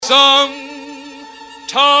Sometimes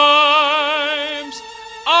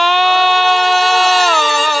I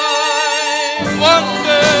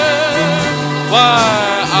wonder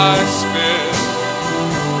why I spend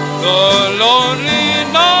the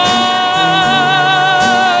lonely night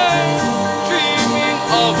dreaming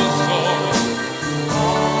of a song,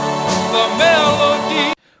 the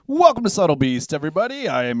melody. Welcome to Subtle Beast, everybody.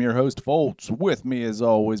 I am your host, Foltz. With me, as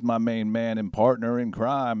always, my main man and partner in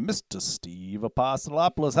crime, Mr. Steve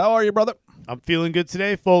Apostolopoulos. How are you, brother? I'm feeling good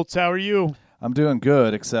today, Foltz. How are you? I'm doing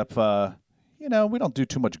good, except, we don't do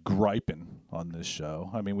too much griping on this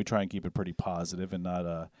show. I mean, we try and keep it pretty positive and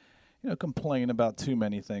not, complain about too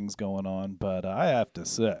many things going on. But I have to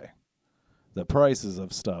say, the prices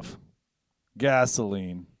of stuff,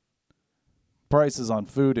 gasoline, prices on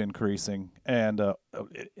food increasing, and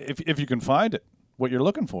if you can find it, what you're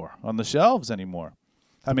looking for on the shelves anymore.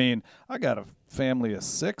 I mean, I got a family of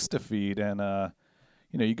 6 to feed, and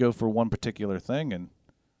you go for one particular thing, and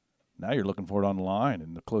now you're looking for it online,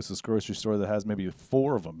 and the closest grocery store that has maybe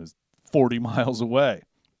 4 of them is 40 miles away.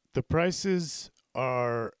 The prices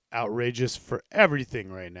are outrageous for everything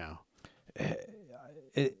right now.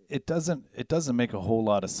 It doesn't make a whole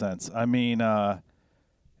lot of sense. I mean,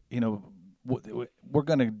 we're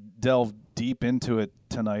going to delve deep into it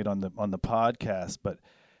tonight on the podcast, but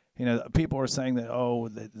people are saying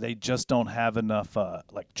that they just don't have enough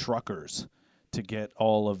like truckers to get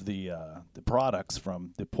all of the products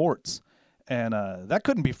from the ports, and that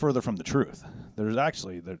couldn't be further from the truth. There's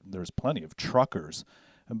actually there's plenty of truckers,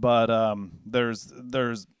 but there's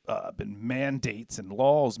been mandates and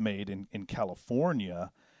laws made in California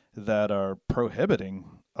that are prohibiting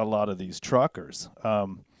a lot of these truckers.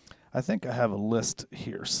 I think I have a list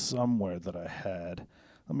here somewhere that I had.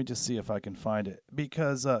 Let me just see if I can find it.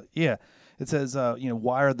 Because, it says,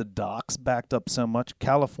 why are the docks backed up so much?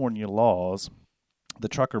 California laws, the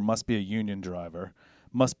trucker must be a union driver,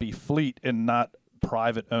 must be fleet and not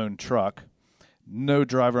private-owned truck, no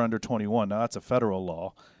driver under 21. Now, that's a federal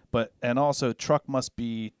law. And also, truck must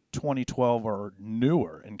be 2012 or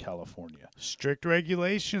newer in California. Strict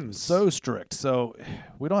regulations. So strict. So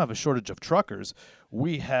we don't have a shortage of truckers.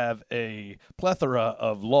 We have a plethora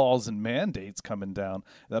of laws and mandates coming down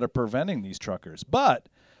that are preventing these truckers. But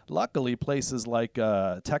luckily, places like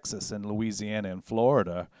Texas and Louisiana and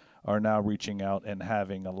Florida are now reaching out and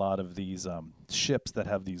having a lot of these ships that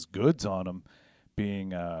have these goods on them being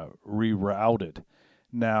rerouted.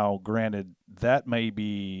 Now, granted, that may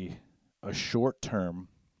be a short-term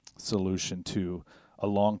solution to a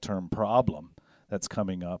long-term problem that's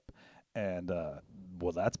coming up, and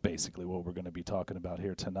that's basically what we're going to be talking about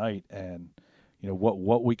here tonight, and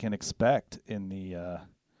what we can expect in the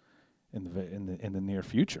near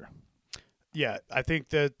future. Yeah, I think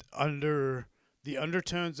that under the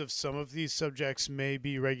undertones of some of these subjects may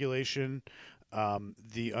be regulation.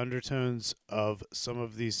 The undertones of some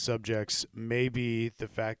of these subjects may be the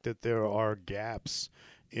fact that there are gaps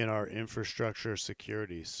in our infrastructure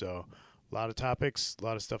security. So a lot of topics, a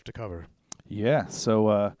lot of stuff to cover. Yeah.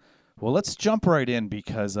 So, let's jump right in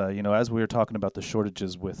because, as we were talking about the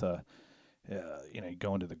shortages with,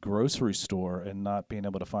 going to the grocery store and not being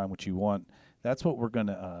able to find what you want, that's what we're going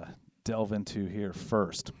to delve into here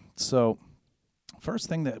first. So first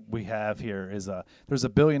thing that we have here is there's a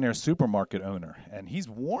billionaire supermarket owner, and he's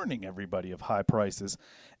warning everybody of high prices,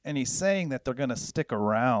 and he's saying that they're going to stick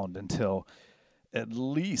around until at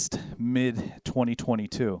least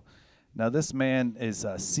mid-2022. Now, this man is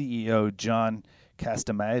CEO John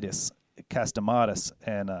Castamadis,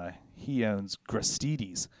 and he owns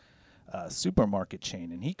Gristedes supermarket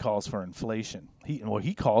chain, and he calls for inflation.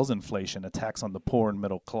 He calls inflation a tax on the poor and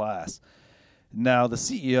middle class. Now, the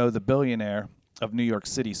CEO, the billionaire of New York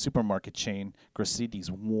City supermarket chain Gristedes,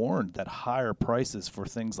 warned that higher prices for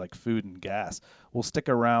things like food and gas will stick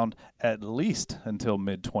around at least until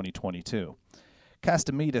mid-2022.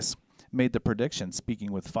 Castamadis made the prediction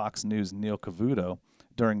speaking with Fox News' Neil Cavuto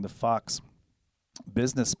during the Fox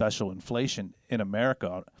Business Special Inflation in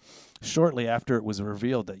America shortly after it was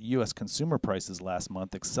revealed that U.S. consumer prices last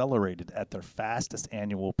month accelerated at their fastest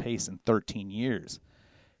annual pace in 13 years.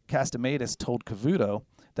 Castamadis told Cavuto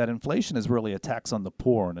that inflation is really a tax on the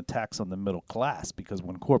poor and a tax on the middle class, because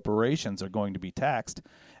when corporations are going to be taxed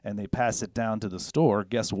and they pass it down to the store,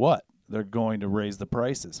 guess what? They're going to raise the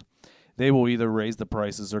prices. They will either raise the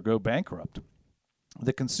prices or go bankrupt.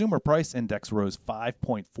 The consumer price index rose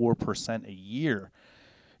 5.4% a year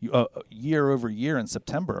over year in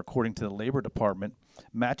September, according to the Labor Department,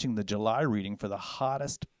 matching the July reading for the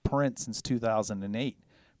hottest print since 2008.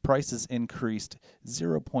 Prices increased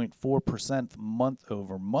 0.4% month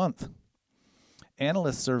over month.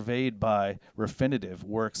 Analysts surveyed by Refinitiv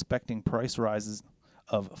were expecting price rises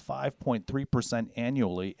of 5.3%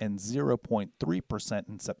 annually and 0.3%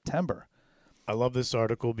 in September. I love this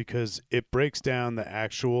article because it breaks down the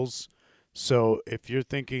actuals. So if you're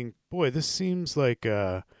thinking, boy, this seems like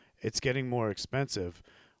it's getting more expensive,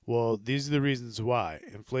 well, these are the reasons why.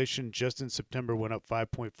 Inflation just in September went up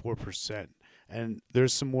 5.4%. And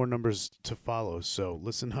there's some more numbers to follow, so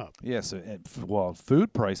listen up. Yes, well,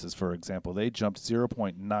 food prices, for example, they jumped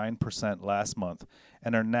 0.9% last month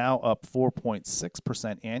and are now up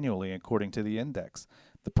 4.6% annually, according to the index.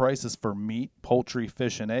 The prices for meat, poultry,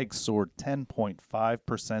 fish, and eggs soared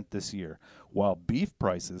 10.5% this year, while beef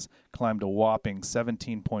prices climbed a whopping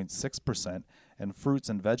 17.6%, and fruits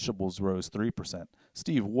and vegetables rose 3%.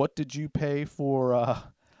 Steve, what did you pay for?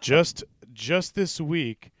 Just this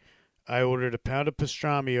week, I ordered a pound of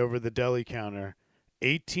pastrami over the deli counter,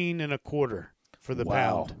 18 and a quarter for the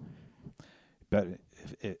pound. Bet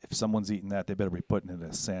if someone's eating that, they better be putting it in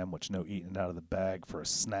a sandwich, no eating it out of the bag for a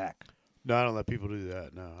snack. No, I don't let people do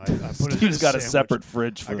that. No, I put it in Steve's got sandwich. a separate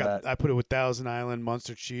fridge for that. I put it with Thousand Island,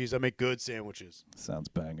 Munster cheese. I make good sandwiches. Sounds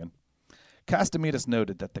banging. Castellittis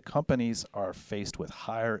noted that the companies are faced with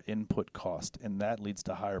higher input cost, and that leads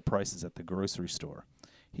to higher prices at the grocery store.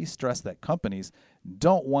 He stressed that companies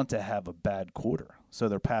don't want to have a bad quarter, so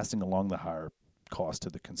they're passing along the higher cost to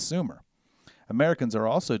the consumer. Americans are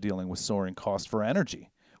also dealing with soaring costs for energy,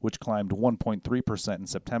 which climbed 1.3% in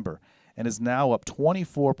September and is now up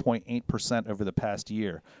 24.8% over the past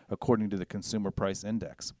year, according to the Consumer Price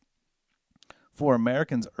Index. For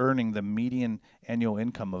Americans earning the median annual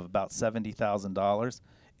income of about $70,000,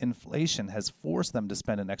 inflation has forced them to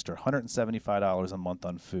spend an extra $175 a month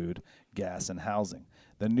on food, gas, and housing.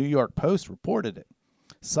 The New York Post reported it,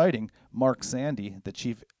 citing Mark Sandy, the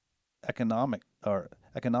chief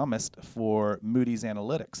economist for Moody's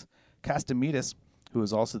Analytics. Castellittis, who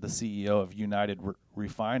is also the CEO of United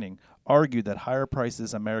Refining, argued that higher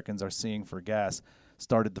prices Americans are seeing for gas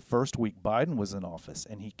started the first week Biden was in office,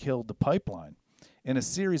 and he killed the pipeline. In a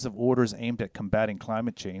series of orders aimed at combating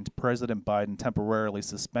climate change, President Biden temporarily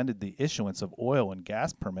suspended the issuance of oil and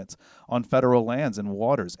gas permits on federal lands and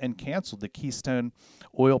waters and canceled the Keystone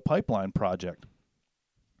Oil Pipeline project.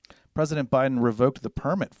 President Biden revoked the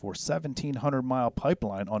permit for 1,700-mile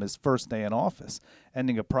pipeline on his first day in office,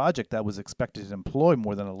 ending a project that was expected to employ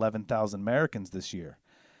more than 11,000 Americans this year.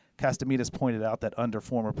 Castellittis pointed out that under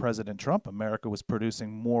former President Trump, America was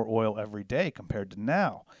producing more oil every day compared to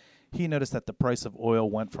now. He noticed that the price of oil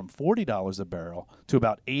went from $40 a barrel to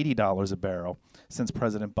about $80 a barrel since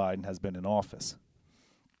President Biden has been in office.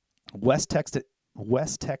 West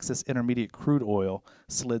Texas Intermediate crude oil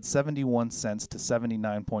slid 71 cents to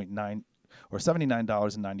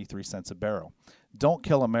 $79.93 a barrel. Don't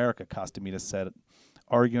kill America, Castellittis said,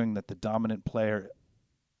 arguing that the dominant player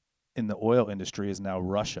in the oil industry is now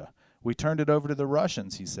Russia. We turned it over to the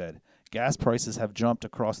Russians, he said. Gas prices have jumped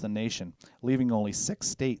across the nation, leaving only 6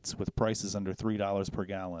 states with prices under $3 per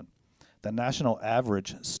gallon. The national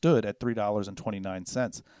average stood at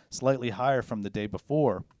 $3.29, slightly higher from the day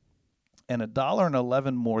before, and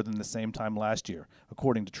 $1.11 more than the same time last year,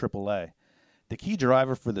 according to AAA. The key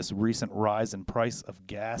driver for this recent rise in price of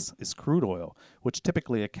gas is crude oil, which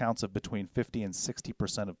typically accounts of between 50 and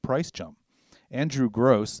 60% of price jump. Andrew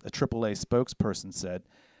Gross, a AAA spokesperson, said,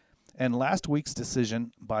 and last week's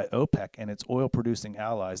decision by OPEC and its oil-producing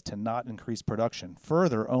allies to not increase production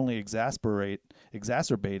further only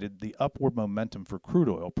exacerbated the upward momentum for crude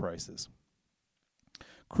oil prices.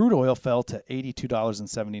 Crude oil fell to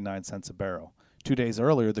 $82.79 a barrel. 2 days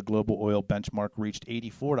earlier, the global oil benchmark reached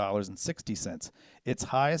 $84.60, its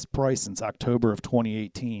highest price since October of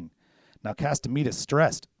 2018. Now, Castellittis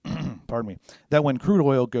stressed that when crude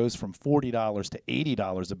oil goes from $40 to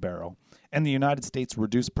 $80 a barrel, and the United States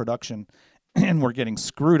reduced production, and we're getting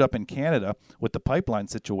screwed up in Canada with the pipeline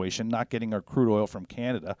situation, not getting our crude oil from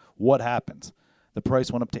Canada, what happens? The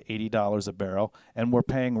price went up to $80 a barrel, and we're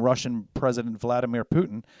paying Russian President Vladimir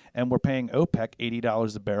Putin, and we're paying OPEC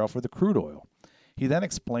 $80 a barrel for the crude oil. He then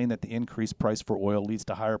explained that the increased price for oil leads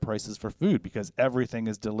to higher prices for food because everything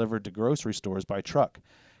is delivered to grocery stores by truck.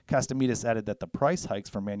 Castellittis added that the price hikes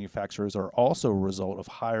for manufacturers are also a result of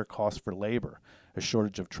higher costs for labor, a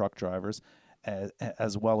shortage of truck drivers,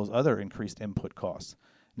 as well as other increased input costs.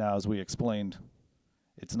 Now, as we explained,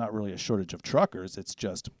 it's not really a shortage of truckers, it's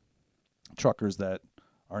just truckers that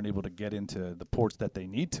aren't able to get into the ports that they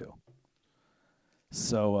need to.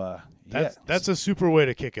 So, That's a super way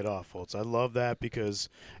to kick it off, Holtz. I love that because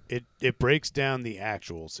it breaks down the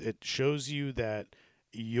actuals. It shows you that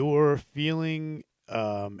your feeling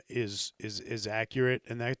is accurate,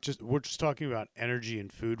 and we're just talking about energy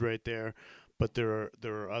and food right there. but there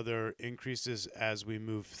are other increases as we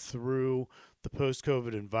move through the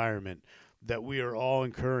post-COVID environment that we are all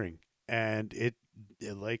incurring, and it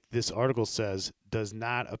like this article says, does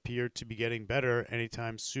not appear to be getting better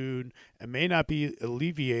anytime soon, and may not be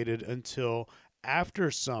alleviated until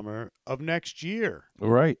after summer of next year.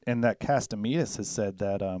 Right, and that Castamedas has said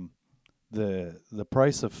that the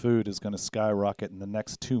price of food is going to skyrocket in the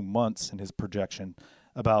next 2 months in his projection,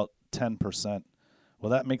 about 10%.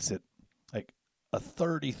 Well, that makes it like a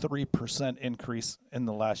 33% increase in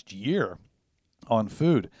the last year on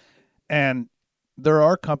food. And there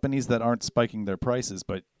are companies that aren't spiking their prices,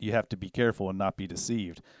 but you have to be careful and not be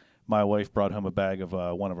deceived. My wife brought home a bag of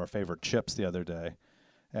one of our favorite chips the other day,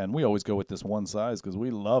 and we always go with this one size because we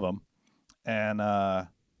love them. And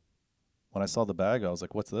when I saw the bag, I was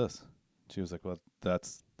like, "What's this?" She was like, "Well,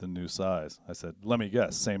 that's the new size." I said, "Let me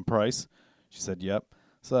guess, same price?" She said, "Yep."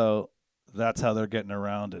 So that's how they're getting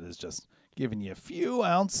around it, is just giving you a few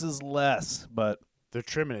ounces less, but they're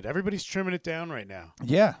trimming it. Everybody's trimming it down right now.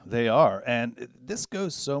 Yeah, they are. And this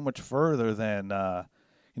goes so much further than,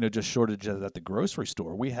 just shortages at the grocery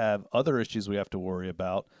store. We have other issues we have to worry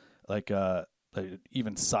about, like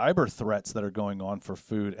even cyber threats that are going on for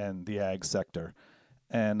food and the ag sector.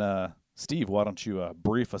 And Steve, why don't you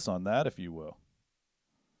brief us on that, if you will?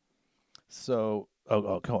 So,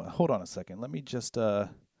 hold on a second. Let me just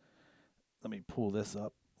let me pull this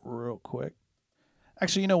up real quick.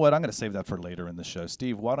 Actually, you know what? I'm going to save that for later in the show.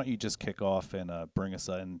 Steve, why don't you just kick off and bring us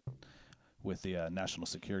in with the National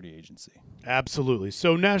Security Agency? Absolutely.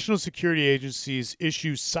 So national security agencies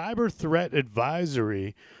issue cyber threat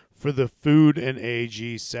advisory for the food and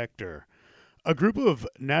AG sector. A group of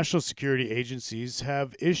national security agencies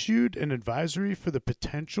have issued an advisory for the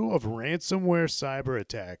potential of ransomware cyber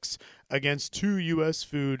attacks against 2 U.S.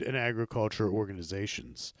 food and agriculture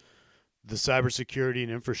organizations. The Cybersecurity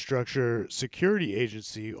and Infrastructure Security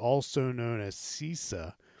Agency, also known as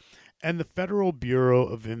CISA, and the Federal Bureau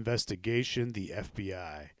of Investigation, the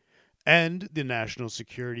FBI, and the National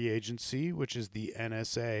Security Agency, which is the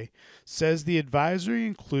NSA, says the advisory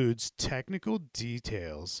includes technical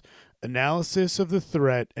details, analysis of the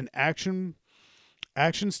threat, and actions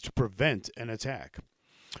to prevent an attack.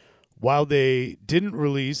 While they didn't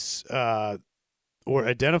release or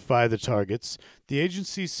identify the targets, the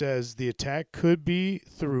agency says the attack could be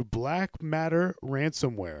through black matter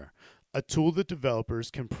ransomware, a tool that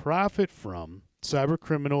developers can profit from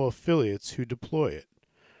cybercriminal affiliates who deploy it.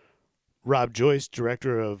 Rob Joyce,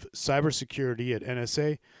 director of cybersecurity at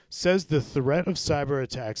NSA, says the threat of cyber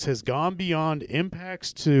attacks has gone beyond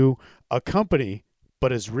impacts to a company,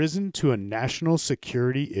 but has risen to a national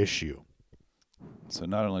security issue. So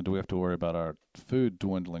not only do we have to worry about our food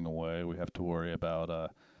dwindling away, we have to worry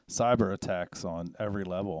about cyber attacks on every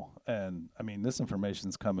level. And, I mean, this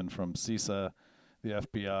information's coming from CISA, the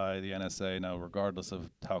FBI, the NSA. Now, regardless of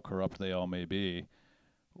how corrupt they all may be,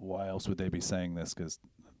 why else would they be saying this? Because,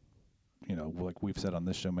 like we've said on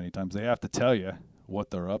this show many times, they have to tell you what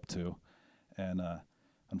they're up to. And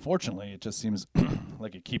unfortunately, it just seems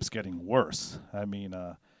like it keeps getting worse. I mean,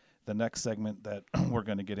 the next segment that we're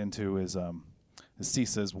going to get into is the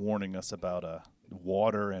CISA is warning us about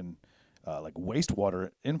water and like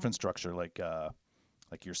wastewater infrastructure, like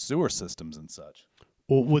your sewer systems and such.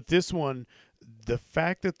 Well, with this one, the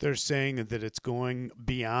fact that they're saying that it's going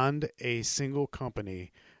beyond a single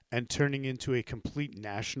company and turning into a complete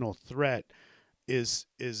national threat is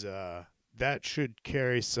that should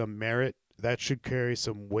carry some merit. That should carry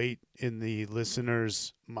some weight in the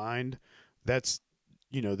listener's mind. That's,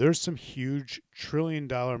 there's some huge $1 trillion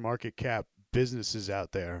market cap businesses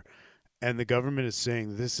out there, and the government is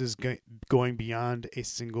saying this is going beyond a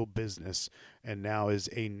single business and now is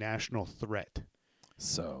a national threat.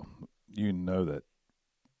 So that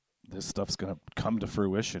this stuff's going to come to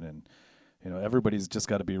fruition, and everybody's just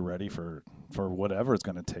got to be ready for whatever is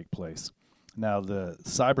going to take place. Now, the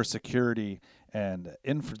Cybersecurity and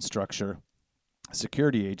Infrastructure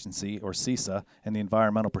Security Agency, or CISA, and the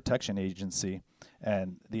Environmental Protection Agency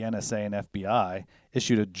and the NSA and FBI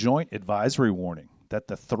issued a joint advisory warning that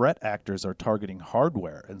the threat actors are targeting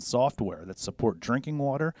hardware and software that support drinking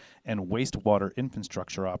water and wastewater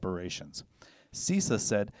infrastructure operations. CISA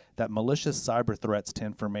said that malicious cyber threats to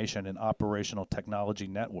information and operational technology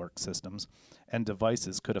network systems and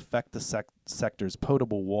devices could affect the sector's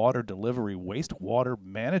potable water delivery wastewater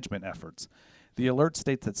management efforts. The alert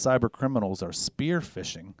states that cyber criminals are spear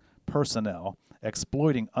phishing personnel,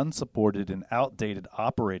 exploiting unsupported and outdated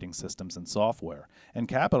operating systems and software, and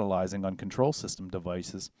capitalizing on control system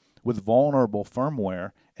devices with vulnerable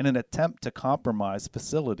firmware in an attempt to compromise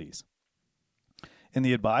facilities. In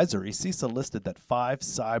the advisory, CISA listed that 5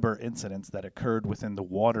 cyber incidents that occurred within the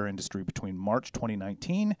water industry between March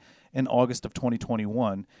 2019 and August of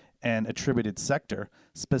 2021 and attributed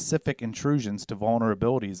sector-specific intrusions to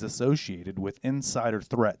vulnerabilities associated with insider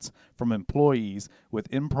threats from employees with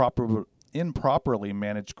improperly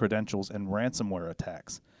managed credentials and ransomware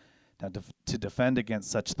attacks. Now, to defend against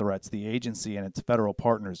such threats, the agency and its federal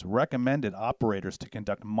partners recommended operators to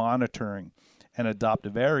conduct monitoring and adopt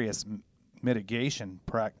various mitigation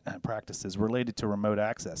practices related to remote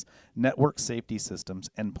access, network safety systems,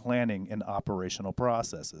 and planning and operational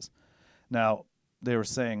processes. Now, they were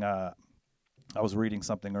saying, I was reading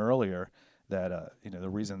something earlier that the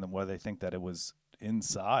reason why they think that it was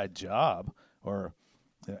inside job or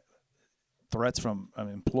threats from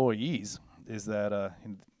employees is that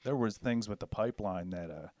there was things with the pipeline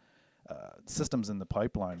that systems in the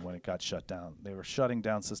pipeline when it got shut down. They were shutting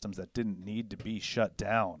down systems that didn't need to be shut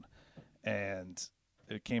down. And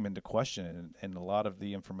it came into question, and a lot of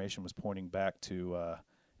the information was pointing back to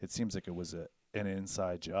it seems like it was an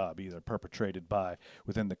inside job, either perpetrated by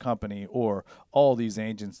within the company or all these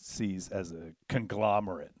agencies as a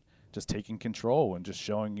conglomerate, just taking control and just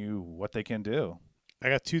showing you what they can do. I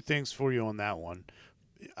got 2 things for you on that one.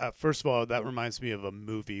 First of all, that reminds me of a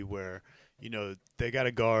movie where, they got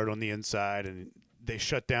a guard on the inside and they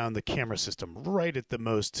shut down the camera system right at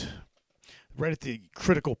the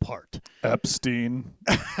critical part. Epstein.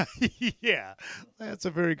 Yeah, that's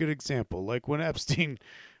a very good example. Like when Epstein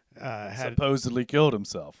had supposedly killed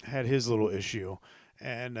himself, had his little issue,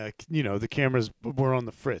 and the cameras were on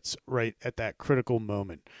the fritz right at that critical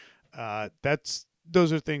moment.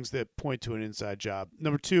 Those are things that point to an inside job.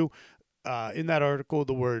 Number 2, in that article,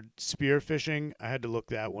 the word spear phishing, I had to look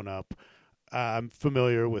that one up. I'm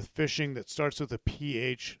familiar with phishing that starts with a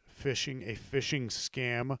PH. Phishing, a phishing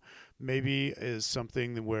scam, maybe is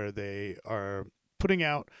something where they are putting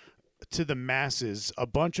out to the masses a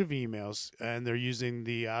bunch of emails, and they're using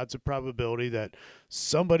the odds of probability that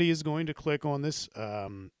somebody is going to click on this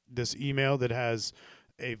this email that has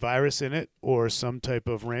a virus in it or some type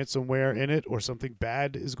of ransomware in it, or something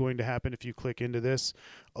bad is going to happen if you click into this.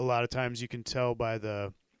 A lot of times you can tell by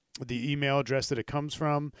the email address that it comes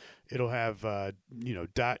from. It'll have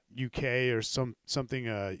 .uk or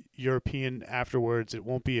something European afterwards. It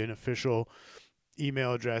won't be an official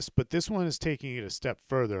email address, but this one is taking it a step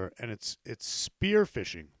further, and it's spear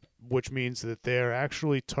phishing, which means that they're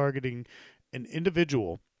actually targeting an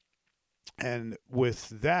individual, and with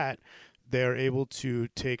that they're able to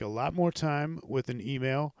take a lot more time with an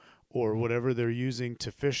email or whatever they're using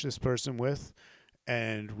to phish this person with,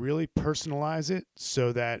 and really personalize it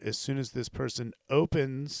so that as soon as this person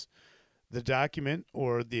opens the document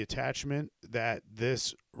or the attachment, that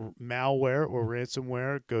this malware or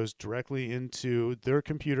ransomware goes directly into their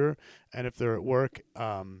computer, and if they're at work,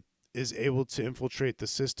 is able to infiltrate the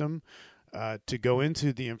system to go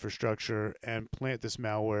into the infrastructure and plant this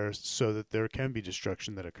malware so that there can be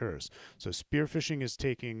destruction that occurs. So spear phishing is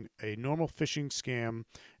taking a normal phishing scam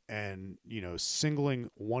and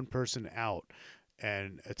singling one person out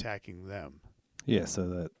and attacking them. Yeah, so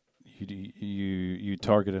that you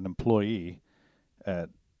target an employee at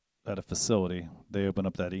a facility, they open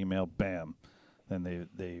up that email, bam, then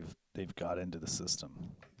they've got into the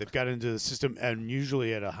system. They've got into the system, and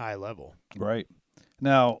usually at a high level. Right.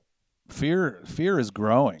 Now, fear is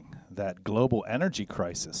growing that global energy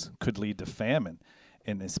crisis could lead to famine,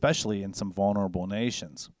 and especially in some vulnerable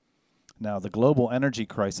nations. Now, the global energy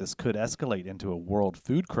crisis could escalate into a world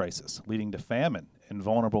food crisis, leading to famine in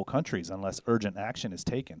vulnerable countries unless urgent action is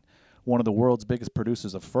taken. One of the world's biggest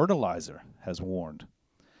producers of fertilizer has warned.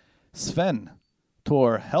 Sven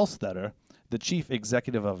Tor Helstetter, the chief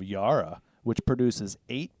executive of Yara, which produces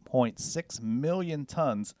 8.6 million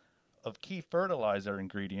tons of key fertilizer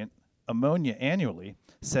ingredient, ammonia, annually,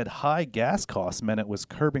 said high gas costs meant it was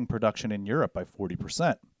curbing production in Europe by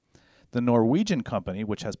 40%. The Norwegian company,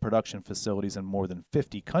 which has production facilities in more than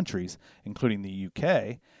 50 countries, including the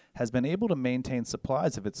UK, has been able to maintain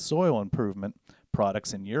supplies of its soil improvement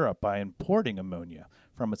products in Europe by importing ammonia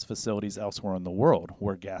from its facilities elsewhere in the world,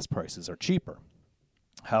 where gas prices are cheaper.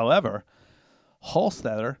 However,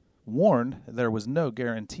 Hallstetter warned there was no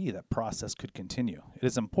guarantee that process could continue. It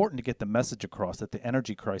is important to get the message across that the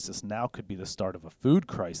energy crisis now could be the start of a food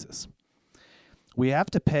crisis. We have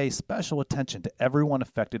to pay special attention to everyone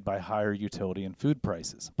affected by higher utility and food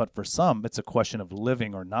prices, but for some, it's a question of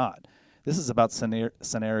living or not. This is about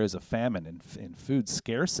scenarios of famine and food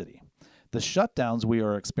scarcity. The shutdowns we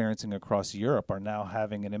are experiencing across Europe are now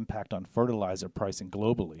having an impact on fertilizer pricing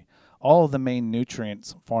globally. All of the main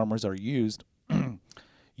nutrients farmers are use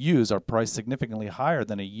use are priced significantly higher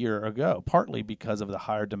than a year ago, partly because of the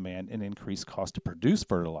higher demand and increased cost to produce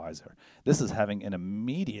fertilizer. This is having an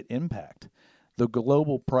immediate impact. The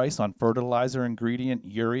global price on fertilizer ingredient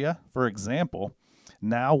urea, for example,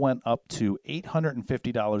 now went up to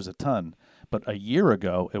 $850 a ton, but a year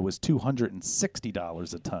ago it was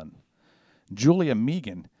 $260 a ton. Julia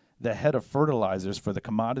Megan, the head of fertilizers for the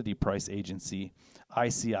commodity price agency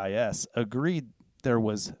ICIS, agreed there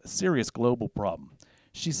was a serious global problem.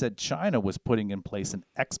 She said China was putting in place an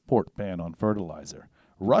export ban on fertilizer.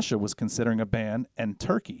 Russia was considering a ban, and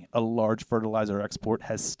Turkey, a large fertilizer export,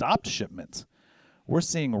 has stopped shipments. We're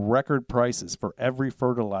seeing record prices for every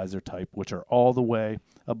fertilizer type, which are all the way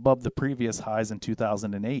above the previous highs in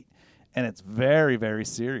 2008. And it's very, very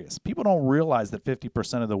serious. People don't realize that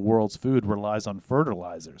 50% of the world's food relies on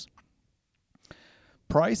fertilizers.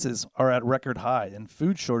 Prices are at record high, and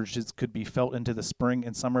food shortages could be felt into the spring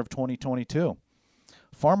and summer of 2022.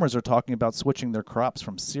 Farmers are talking about switching their crops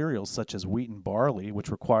from cereals such as wheat and barley,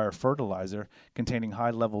 which require fertilizer containing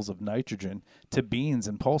high levels of nitrogen, to beans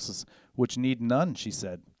and pulses, which need none, she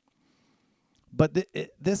said. But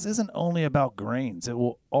this isn't only about grains. It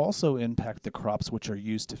will also impact the crops which are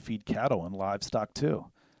used to feed cattle and livestock too.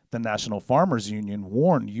 The National Farmers Union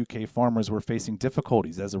warned UK farmers were facing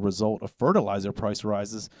difficulties as a result of fertilizer price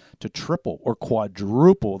rises to triple or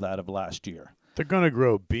quadruple that of last year. They're going to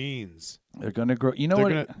grow beans. They're going to grow. You know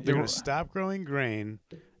They're what? going to stop growing grain,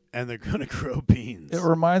 and they're going to grow beans. It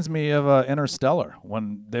reminds me of Interstellar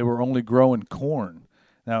when they were only growing corn.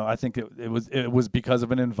 Now, I think it was because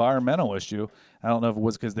of an environmental issue. I don't know if it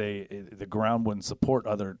was because the ground wouldn't support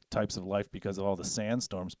other types of life because of all the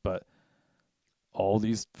sandstorms, but all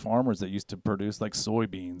these farmers that used to produce like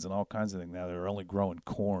soybeans and all kinds of things, now they're only growing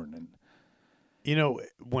corn. And you know,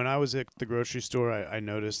 when I was at the grocery store, I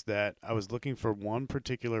noticed that I was looking for one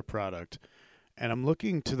particular product, and I'm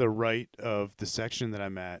looking to the right of the section that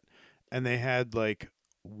I'm at, and they had like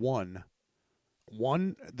they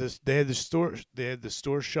had the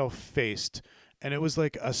store shelf faced, and it was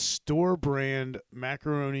like a store brand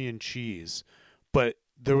macaroni and cheese, but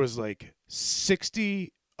there was like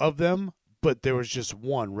 60 of them, but there was just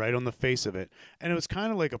one right on the face of it, and it was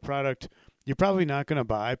kind of like a product you're probably not going to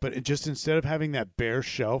buy, but it just, instead of having that bare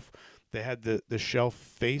shelf, they had the shelf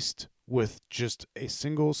faced with just a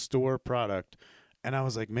single store product, and I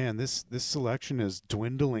was like, man, this selection is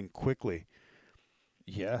dwindling quickly.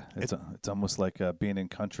 Yeah, it's almost like being in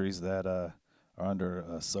countries that are under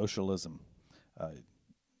socialism.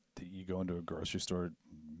 You go into a grocery store,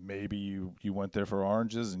 maybe you went there for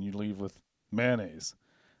oranges and you leave with mayonnaise.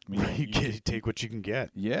 I mean, you take what you can get.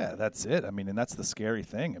 Yeah, that's it. I mean, and that's the scary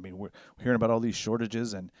thing. I mean, we're hearing about all these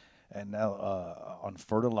shortages and now on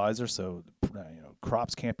fertilizer. So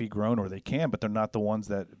crops can't be grown, or they can, but they're not the ones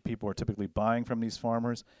that people are typically buying from these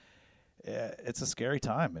farmers. It's a scary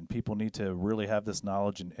time, and people need to really have this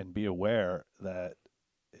knowledge and be aware that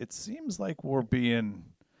it seems like we're being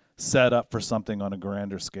set up for something on a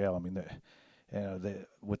grander scale. I mean,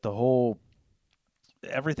 with the whole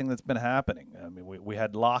everything that's been happening. I mean, we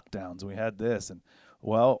had lockdowns, we had this, and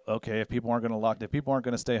well, okay, if people aren't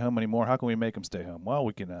going to stay home anymore, how can we make them stay home? Well,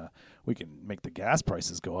 we can make the gas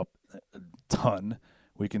prices go up a ton.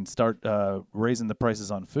 We can start raising the prices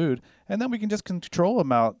on food, and then we can just control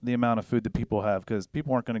the amount of food that people have, because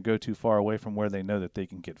people aren't going to go too far away from where they know that they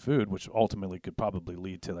can get food, which ultimately could probably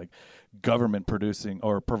lead to like government producing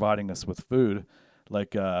or providing us with food,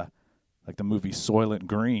 like the movie Soylent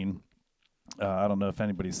Green. I don't know if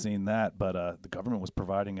anybody's seen that, but the government was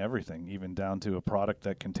providing everything, even down to a product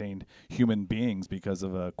that contained human beings because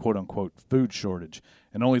of a quote-unquote food shortage,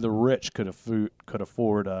 and only the rich could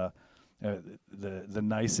afford the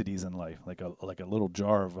niceties in life, like a little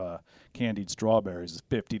jar of candied strawberries is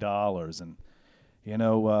 $50, and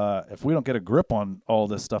if we don't get a grip on all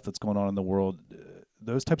this stuff that's going on in the world,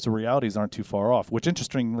 those types of realities aren't too far off. Which,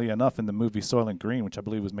 interestingly enough, in the movie Soylent Green, which I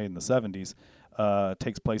believe was made in the 70s,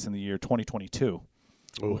 takes place in the year 2022.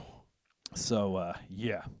 Oh, so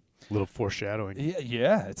yeah, a little foreshadowing.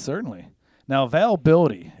 Yeah, it's certainly. Now,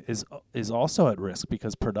 availability is also at risk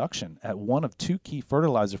because production at one of two key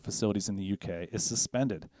fertilizer facilities in the UK is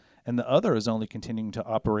suspended, and the other is only continuing to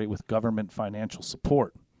operate with government financial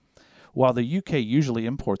support. While the UK usually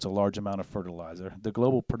imports a large amount of fertilizer, the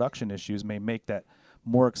global production issues may make that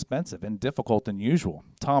more expensive and difficult than usual.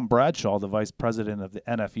 Tom Bradshaw, the vice president of the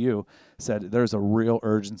NFU, said there's a real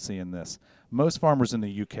urgency in this. Most farmers in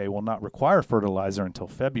the UK will not require fertilizer until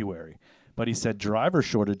February, but he said driver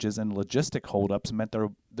shortages and logistic holdups meant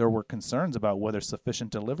there were concerns about whether sufficient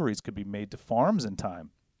deliveries could be made to farms in time.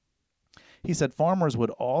 He said farmers would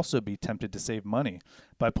also be tempted to save money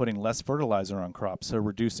by putting less fertilizer on crops, so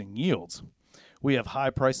reducing yields. We have high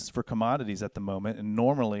prices for commodities at the moment, and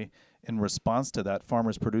normally, in response to that,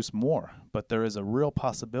 farmers produce more. But there is a real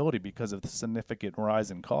possibility because of the significant rise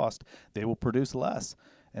in cost, they will produce less,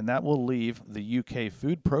 and that will leave the UK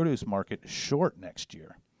food produce market short next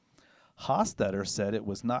year. Hostetter said it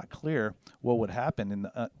was not clear what would happen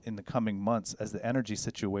in the coming months as the energy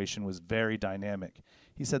situation was very dynamic.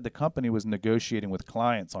 He said the company was negotiating with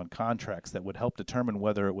clients on contracts that would help determine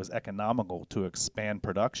whether it was economical to expand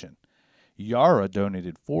production. Yara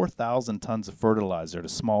donated 4,000 tons of fertilizer to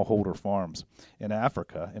smallholder farms in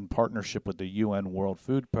Africa in partnership with the UN World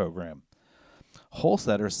Food Program.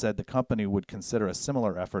 Holstetter said the company would consider a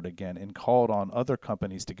similar effort again and called on other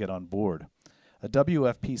companies to get on board. A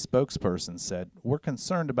WFP spokesperson said, "We're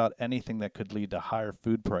concerned about anything that could lead to higher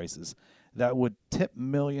food prices that would tip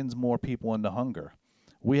millions more people into hunger.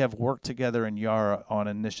 We have worked together in Yara on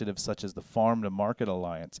initiatives such as the Farm to Market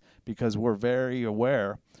Alliance because we're very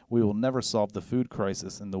aware we will never solve the food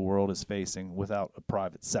crisis the world is facing without a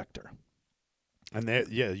private sector." And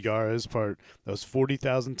Yara is part, those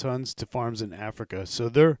 40,000 tons to farms in Africa. So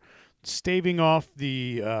they're staving off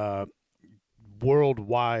the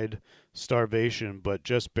worldwide starvation, but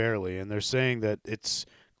just barely. And they're saying that it's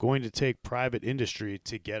going to take private industry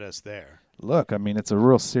to get us there. Look, I mean, it's a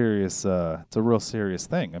real serious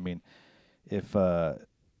thing. I mean, if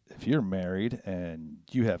you're married and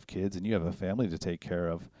you have kids and you have a family to take care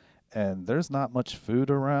of, and there's not much food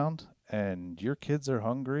around, and your kids are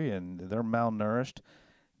hungry and they're malnourished,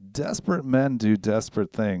 desperate men do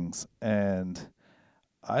desperate things. And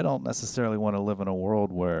I don't necessarily want to live in a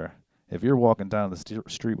world where if you're walking down the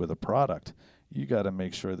street with a product, you got to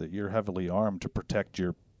make sure that you're heavily armed to protect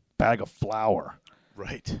your bag of flour.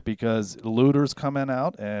 Right. Because looters come in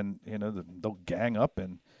out and, they'll gang up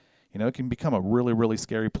and, it can become a really, really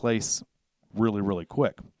scary place really, really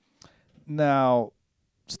quick. Now,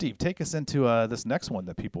 Steve, take us into this next one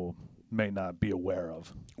that people may not be aware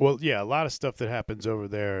of. Well, yeah, a lot of stuff that happens over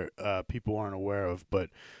there people aren't aware of, but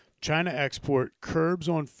China export curbs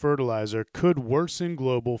on fertilizer could worsen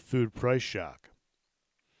global food price shock.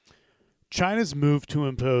 China's move to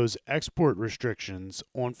impose export restrictions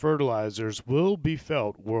on fertilizers will be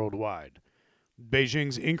felt worldwide.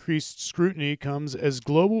 Beijing's increased scrutiny comes as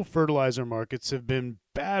global fertilizer markets have been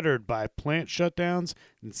battered by plant shutdowns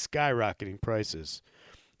and skyrocketing prices.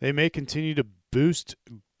 They may continue to boost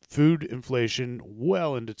food inflation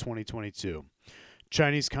well into 2022.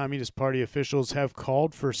 Chinese Communist Party officials have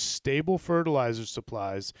called for stable fertilizer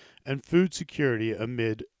supplies and food security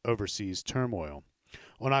amid overseas turmoil.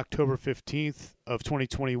 On October 15th of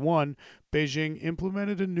 2021, Beijing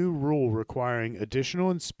implemented a new rule requiring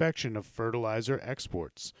additional inspection of fertilizer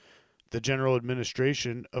exports. The General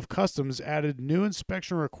Administration of Customs added new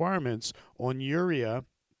inspection requirements on urea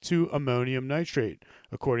to ammonium nitrate,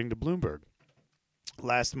 according to Bloomberg.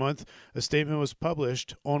 Last month, a statement was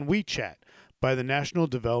published on WeChat by the National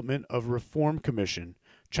Development of Reform Commission.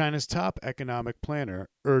 China's top economic planner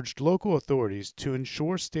urged local authorities to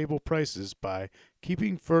ensure stable prices by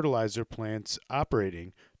keeping fertilizer plants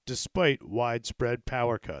operating despite widespread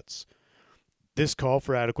power cuts. This call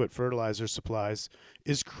for adequate fertilizer supplies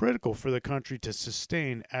is critical for the country to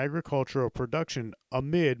sustain agricultural production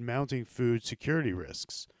amid mounting food security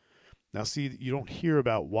risks. Now, see, you don't hear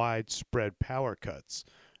about widespread power cuts.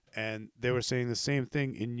 And they were saying the same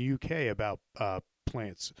thing in UK about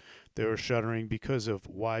plants. They were shuttering because of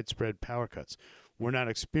widespread power cuts. We're not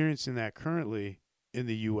experiencing that currently in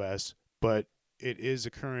the U.S., but it is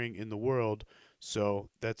occurring in the world. So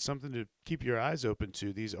that's something to keep your eyes open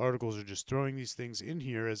to. These articles are just throwing these things in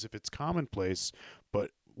here as if it's commonplace,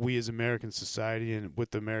 but we as American society and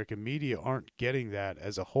with the American media aren't getting that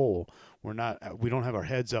as a whole. We don't have our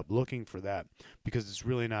heads up looking for that because it's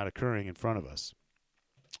really not occurring in front of us.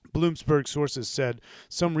 Bloomberg sources said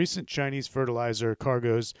some recent Chinese fertilizer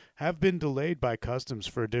cargoes have been delayed by customs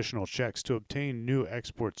for additional checks to obtain new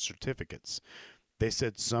export certificates. They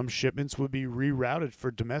said some shipments would be rerouted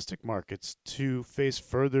for domestic markets to face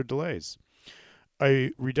further delays.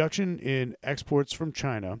 A reduction in exports from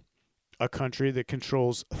China, a country that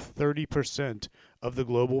controls 30% of the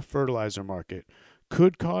global fertilizer market,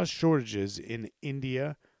 could cause shortages in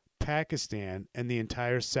India, Pakistan, and the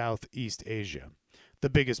entire Southeast Asia, the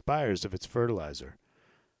biggest buyers of its fertilizer.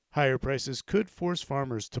 Higher prices could force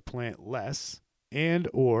farmers to plant less and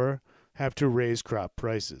or have to raise crop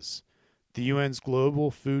prices. The UN's Global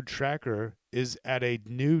Food Tracker is at a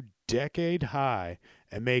new decade high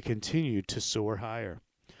and may continue to soar higher.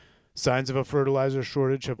 Signs of a fertilizer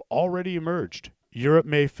shortage have already emerged. Europe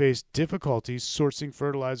may face difficulties sourcing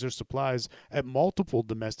fertilizer supplies at multiple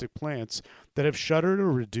domestic plants that have shuttered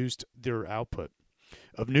or reduced their output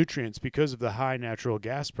of nutrients because of the high natural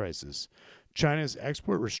gas prices. China's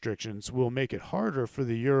export restrictions will make it harder for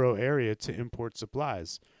the euro area to import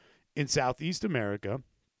supplies. In Southeast America,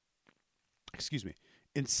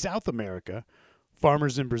 in South America,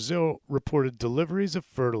 farmers in Brazil reported deliveries of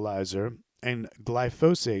fertilizer and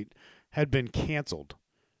glyphosate had been canceled.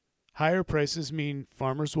 Higher prices mean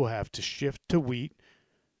farmers will have to shift to wheat,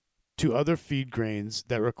 to other feed grains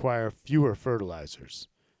that require fewer fertilizers.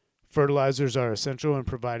 Fertilizers are essential in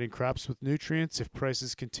providing crops with nutrients. If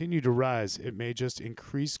prices continue to rise, it may just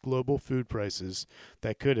increase global food prices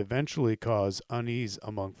that could eventually cause unease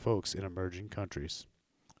among folks in emerging countries.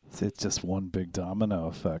 It's just one big domino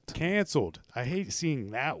effect. Canceled. I hate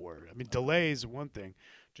seeing that word. I mean, delay is one thing.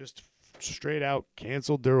 Just straight out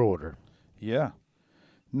canceled their order. Yeah.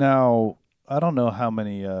 Now, I don't know how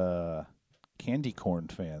many candy corn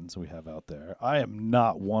fans we have out there. I am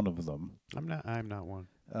not one of them. I'm not one.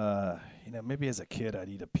 Maybe as a kid I'd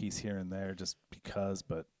eat a piece here and there just because,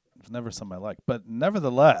 but it's never something I like. But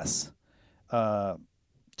nevertheless,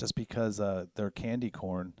 just because they're candy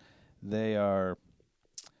corn, they are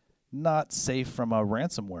not safe from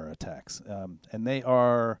ransomware attacks. And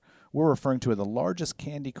we're referring to the largest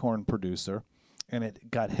candy corn producer, and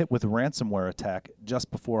it got hit with a ransomware attack just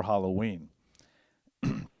before Halloween.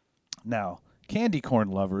 Now, candy corn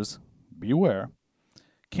lovers, beware.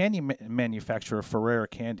 Candy manufacturer Ferrero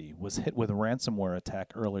Candy was hit with a ransomware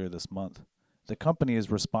attack earlier this month. The company is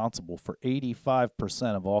responsible for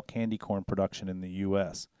 85% of all candy corn production in the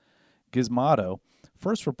U.S. Gizmodo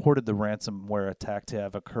first reported the ransomware attack to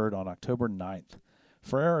have occurred on October 9th.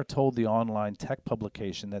 Ferrero told the online tech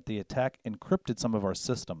publication that the attack encrypted some of our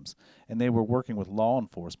systems, and they were working with law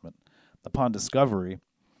enforcement. Upon discovery,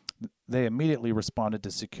 they immediately responded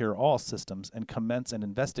to secure all systems and commence an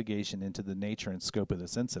investigation into the nature and scope of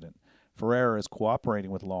this incident. Ferrero is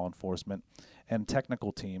cooperating with law enforcement, and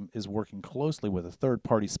technical team is working closely with a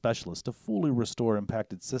third-party specialist to fully restore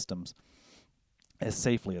impacted systems as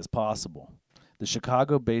safely as possible. The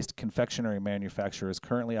Chicago-based confectionery manufacturer is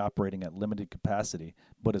currently operating at limited capacity,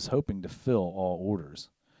 but is hoping to fill all orders.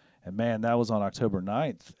 And man, that was on October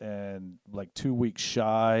 9th, and like 2 weeks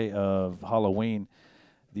shy of Halloween.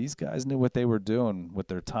 These guys knew what they were doing with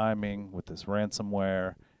their timing, with this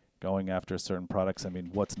ransomware, going after certain products. I mean,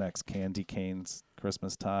 what's next? Candy canes,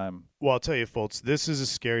 Christmas time. Well, I'll tell you, folks, this is a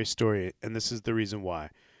scary story, and this is the reason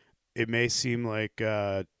why. It may seem like,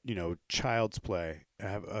 child's play. I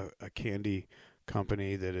have a candy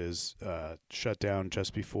company that is shut down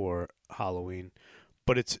just before Halloween,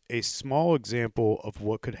 but it's a small example of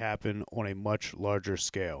what could happen on a much larger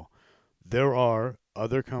scale. There are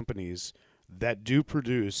other companies that do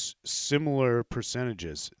produce similar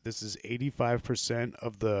percentages. This is 85%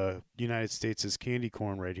 of the United States' candy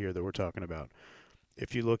corn right here that we're talking about.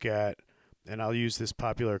 If you look at, and I'll use this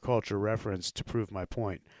popular culture reference to prove my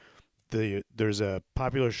point, there's a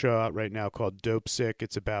popular show out right now called Dope Sick.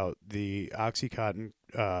 It's about the OxyContin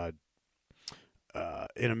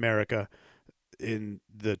in America in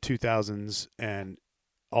the 2000s and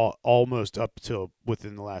almost up till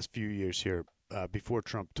within the last few years here. Before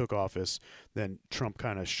Trump took office, then Trump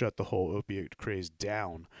kind of shut the whole opiate craze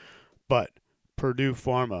down. But Purdue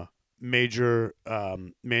Pharma, major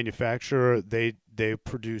manufacturer, they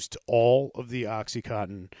produced all of the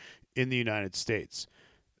OxyContin in the United States.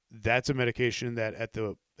 That's a medication that at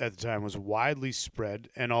the time was widely spread,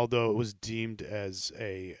 and although it was deemed as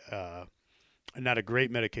a not a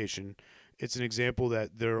great medication, it's an example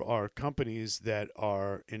that there are companies that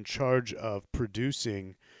are in charge of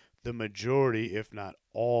producing the majority, if not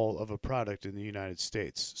all, of a product in the United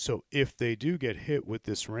States. So if they do get hit with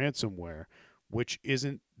this ransomware, which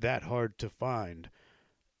isn't that hard to find,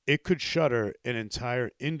 it could shutter an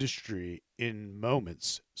entire industry in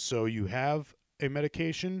moments. So you have a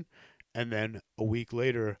medication, and then a week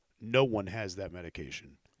later, no one has that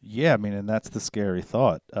medication. Yeah, I mean, and that's the scary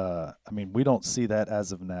thought. We don't see that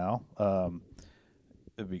as of now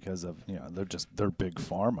because of, they're big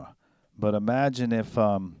pharma. But imagine if,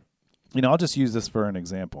 I'll just use this for an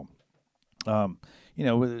example. Half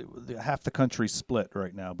the country split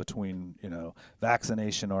right now between,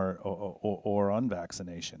 vaccination or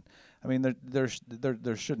unvaccination. I mean,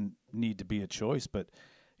 there shouldn't need to be a choice, but,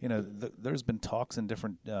 there's been talks in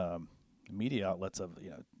different media outlets of,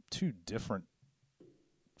 two different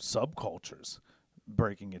subcultures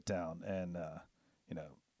breaking it down. And,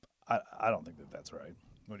 I don't think that that's right.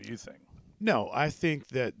 What do you think? No, I think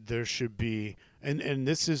that there should be, and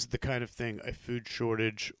this is the kind of thing, a food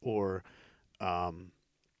shortage or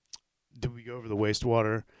Did we go over the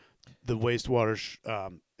wastewater? The wastewater.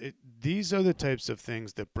 These are the types of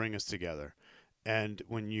things that bring us together. And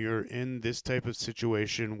when you're in this type of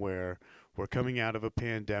situation where we're coming out of a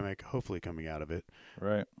pandemic, hopefully coming out of it,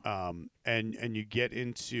 Right. and you get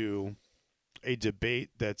into a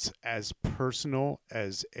debate that's as personal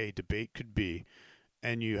as a debate could be,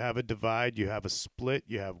 and you have a divide, you have a split,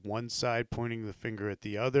 you have one side pointing the finger at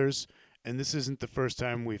the others. And this isn't the first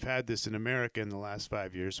time we've had this in America in the last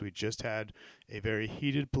 5 years. We just had a very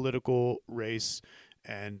heated political race,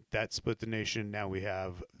 and that split the nation. Now we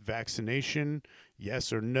have vaccination,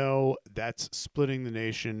 yes or no. That's splitting the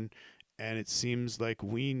nation. And it seems like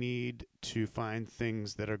we need to find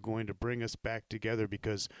things that are going to bring us back together,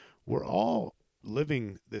 because we're all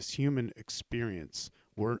living this human experience.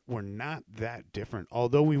 We're not that different.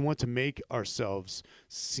 Although we want to make ourselves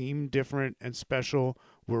seem different and special,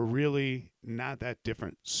 we're really not that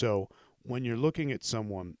different. So when you're looking at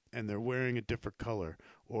someone and they're wearing a different color,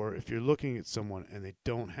 or if you're looking at someone and they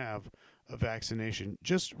don't have a vaccination,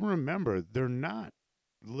 just remember they're not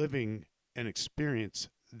living an experience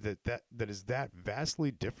that is that vastly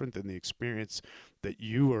different than the experience that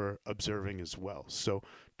you are observing as well. So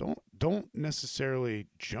don't necessarily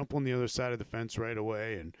jump on the other side of the fence right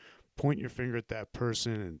away and point your finger at that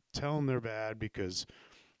person and tell them they're bad, because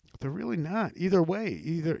they're really not. Either way,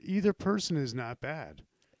 either person is not bad.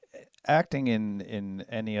 Acting in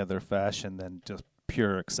any other fashion than just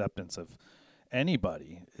pure acceptance of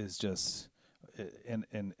anybody is just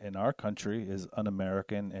in our country is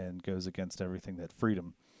un-American and goes against everything that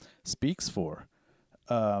freedom speaks for.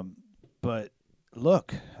 But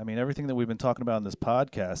look, I mean, everything that we've been talking about in this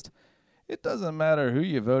podcast, it doesn't matter who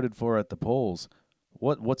you voted for at the polls.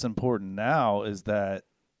 What's important now is that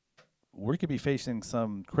we could be facing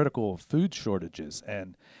some critical food shortages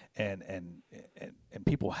and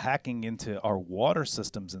people hacking into our water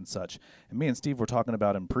systems and such. And me and Steve were talking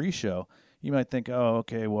about in pre-show. You might think, oh,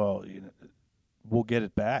 okay, well, we'll get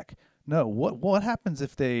it back. No, what happens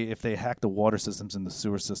if they hack the water systems and the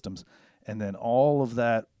sewer systems, and then all of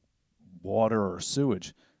that water or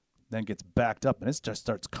sewage then gets backed up and it just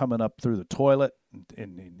starts coming up through the toilet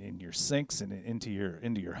in your sinks and into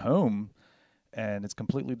your home, and it's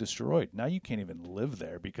completely destroyed. Now you can't even live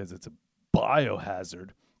there because it's a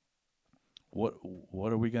biohazard.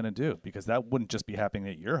 What are we going to do? Because that wouldn't just be happening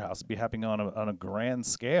at your house; it'd be happening on a grand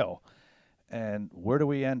scale. And where do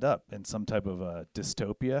we end up? In some type of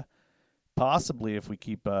dystopia? Possibly, if we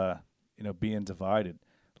keep being divided.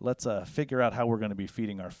 Let's figure out how we're going to be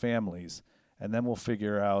feeding our families, and then we'll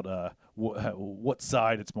figure out what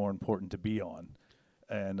side it's more important to be on.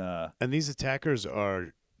 And these attackers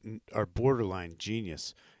are borderline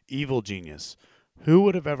genius, evil genius. Who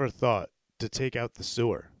would have ever thought to take out the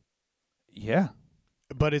sewer? Yeah.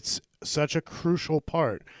 But it's such a crucial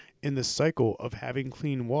part in the cycle of having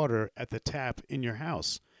clean water at the tap in your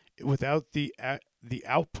house. Without the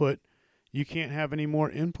output, you can't have any more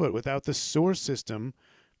input. Without the sewer system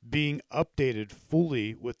being updated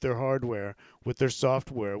fully with their hardware, with their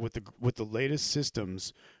software, with the latest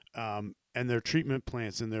systems, and their treatment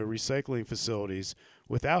plants and their recycling facilities,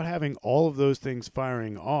 without having all of those things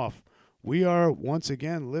firing off, we are once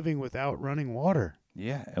again living without running water.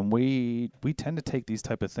 Yeah, and we tend to take these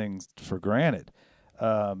type of things for granted.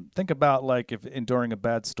 Think about like if during a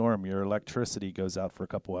bad storm your electricity goes out for a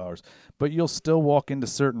couple hours, but you'll still walk into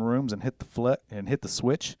certain rooms and hit the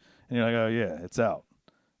switch, and you're like, oh yeah, it's out,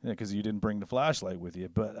 because you didn't bring the flashlight with you.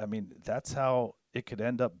 But I mean, that's how it could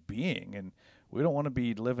end up being, and we don't want to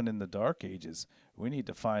be living in the dark ages. We need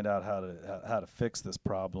to find out how to fix this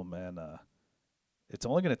problem, and it's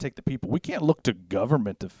only going to take the people. We can't look to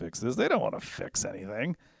government to fix this. They don't want to fix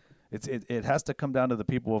anything. It has to come down to the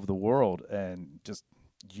people of the world and just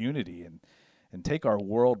unity and take our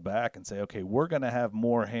world back and say, okay, we're going to have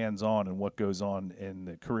more hands-on in what goes on in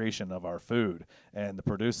the creation of our food and the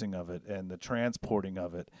producing of it and the transporting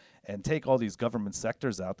of it, and take all these government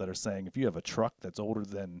sectors out that are saying if you have a truck that's older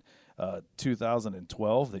than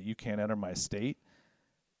 2012 that you can't enter my state.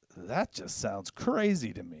 That just sounds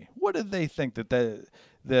crazy to me. What did they think that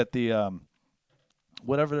the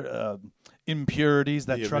whatever impurities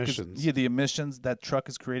that truck emissions. the emissions that truck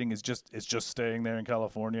is creating is just staying there in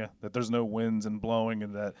California, that there's no winds and blowing,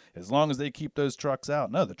 and that as long as they keep those trucks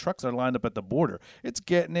out. No, the trucks are lined up at the border. It's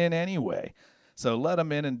getting in anyway. So let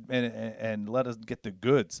them in and let us get the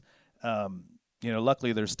goods.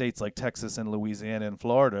 Luckily there's states like Texas and Louisiana and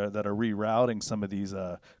Florida that are rerouting some of these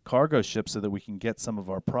cargo ships so that we can get some of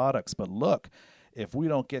our products. But look, if we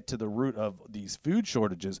don't get to the root of these food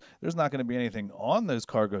shortages, there's not going to be anything on those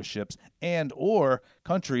cargo ships, and or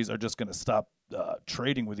countries are just going to stop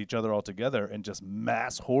trading with each other altogether and just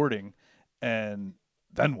mass hoarding, and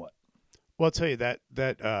then what? Well, I'll tell you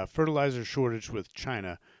that fertilizer shortage with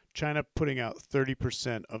China putting out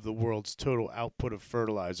 30% of the world's total output of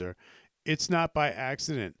fertilizer, it's not by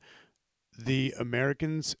accident. The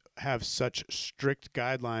Americans have such strict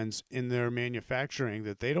guidelines in their manufacturing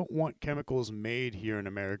that they don't want chemicals made here in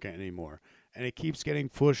America anymore. And it keeps getting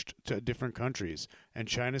pushed to different countries. And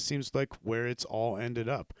China seems like where it's all ended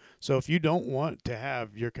up. So if you don't want to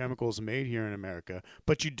have your chemicals made here in America,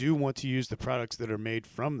 but you do want to use the products that are made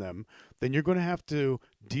from them, then you're going to have to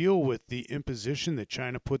deal with the imposition that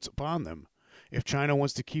China puts upon them. If China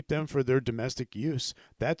wants to keep them for their domestic use,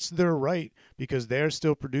 that's their right because they're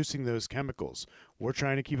still producing those chemicals. We're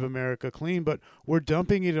trying to keep America clean, but we're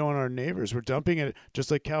dumping it on our neighbors. We're dumping it just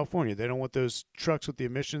like California. They don't want those trucks with the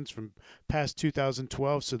emissions from past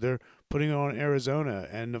 2012, so they're putting it on Arizona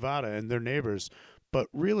and Nevada and their neighbors. But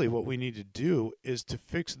really what we need to do is to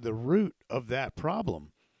fix the root of that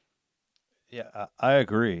problem. Yeah, I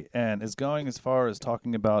agree. And is going as far as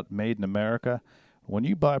talking about made in America. When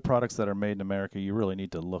you buy products that are made in America, you really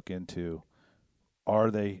need to look into,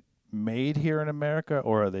 are they made here in America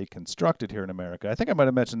or are they constructed here in America? I think I might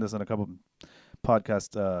have mentioned this in a couple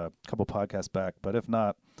podcasts back, but if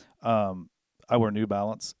not, I wear New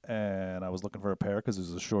Balance, and I was looking for a pair because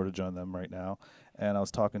there's a shortage on them right now. And I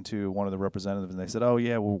was talking to one of the representatives, and they said, "Oh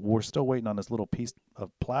yeah, we're still waiting on this little piece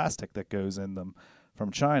of plastic that goes in them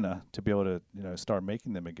from China to be able to start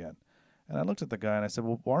making them again." And I looked at the guy and I said,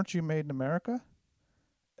 "Well, aren't you made in America?"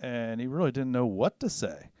 And he really didn't know what to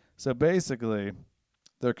say. So basically,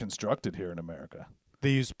 they're constructed here in America. They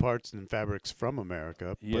use parts and fabrics from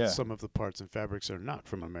America, Yeah. but some of the parts and fabrics are not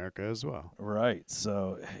from America as well. Right.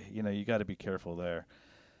 So, you got to be careful there.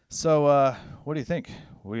 So, what do you think?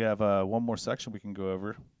 We have one more section we can go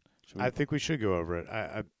over. I think we should go over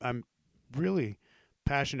it. I'm really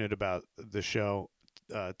passionate about the show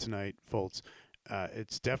tonight, Foltz.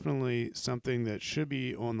 It's definitely something that should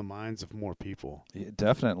be on the minds of more people. Yeah,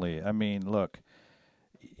 definitely. I mean, look,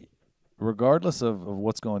 regardless of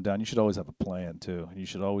what's going down, you should always have a plan, too. You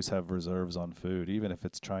should always have reserves on food, even if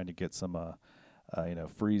it's trying to get some,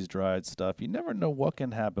 freeze-dried stuff. You never know what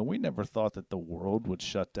can happen. We never thought that the world would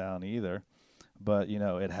shut down either, but,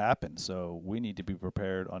 it happened. So we need to be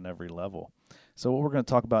prepared on every level. So what we're going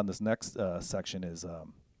to talk about in this next section is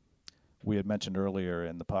we had mentioned earlier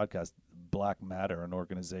in the podcast, Black Matter, an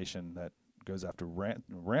organization that goes after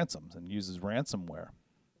ransoms and uses ransomware.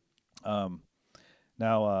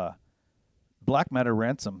 Now, Black Matter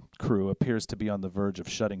Ransom Crew appears to be on the verge of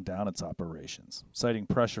shutting down its operations, citing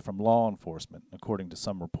pressure from law enforcement, according to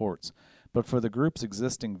some reports. But for the group's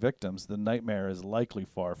existing victims, the nightmare is likely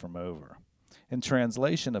far from over. In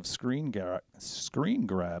translation of screen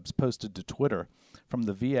grabs posted to Twitter from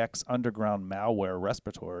the VX Underground Malware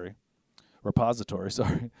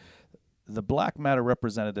repository, the Black Matter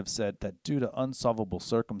representative said that due to unsolvable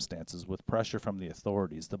circumstances with pressure from the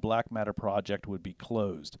authorities, the Black Matter project would be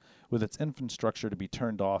closed, with its infrastructure to be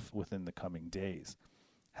turned off within the coming days.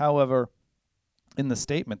 However, in the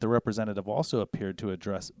statement, the representative also appeared to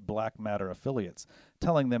address Black Matter affiliates,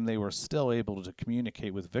 telling them they were still able to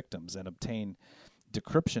communicate with victims and obtain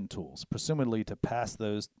decryption tools, presumably to pass to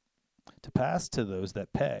those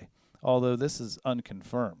that pay, although this is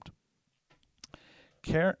unconfirmed.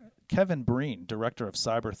 Kevin Breen, director of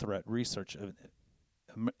cyber threat research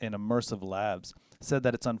in Immersive Labs, said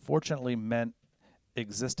that it's unfortunately meant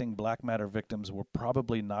existing Black Matter victims were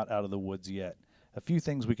probably not out of the woods yet. A few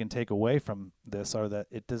things we can take away from this are that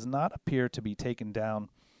it does not appear to be taken down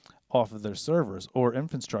off of their servers or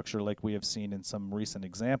infrastructure like we have seen in some recent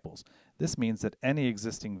examples. This means that any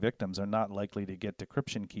existing victims are not likely to get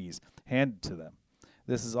decryption keys handed to them.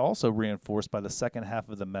 This is also reinforced by the second half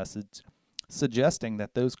of the message, suggesting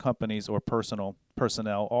that those companies or personnel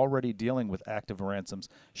already dealing with active ransoms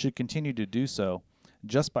should continue to do so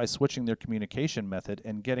just by switching their communication method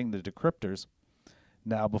and getting the decryptors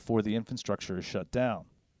now before the infrastructure is shut down.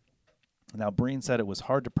 Now, Breen said it was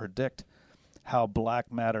hard to predict how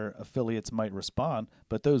Black Matter affiliates might respond,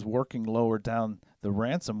 but those working lower down the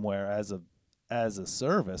ransomware as a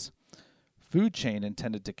service food chain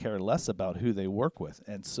intended to care less about who they work with,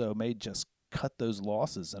 and so may just cut those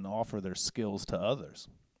losses and offer their skills to others.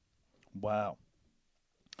 Wow.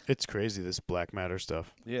 It's crazy, this Black Matter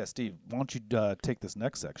stuff. Yeah, Steve, why don't you take this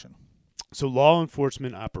next section? So law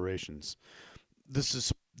enforcement operations.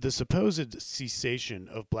 The supposed cessation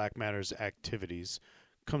of Black Matter's activities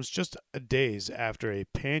comes just days after a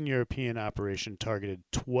pan-European operation targeted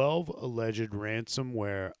 12 alleged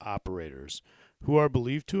ransomware operators who are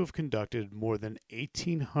believed to have conducted more than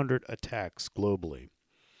 1,800 attacks globally.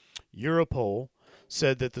 Europol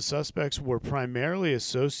said that the suspects were primarily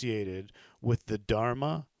associated with the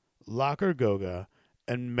Dharma, Locker Goga,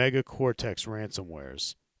 and Megacortex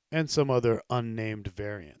ransomwares, and some other unnamed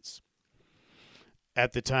variants.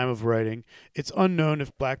 At the time of writing, it's unknown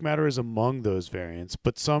if Black Matter is among those variants,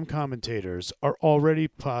 but some commentators are already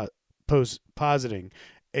positing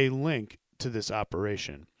a link to this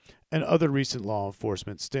operation and other recent law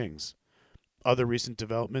enforcement stings. Other recent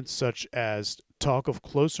developments, such as talk of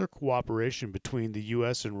closer cooperation between the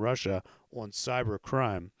U.S. and Russia on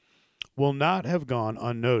cybercrime, will not have gone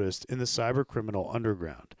unnoticed in the cybercriminal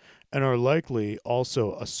underground and are likely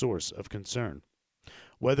also a source of concern.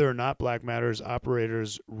 Whether or not Black Matter's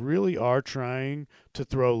operators really are trying to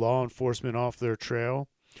throw law enforcement off their trail,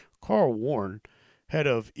 Carl Warren, head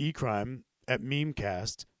of eCrime at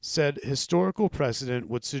Memecast, said historical precedent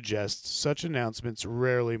would suggest such announcements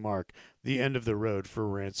rarely mark the end of the road for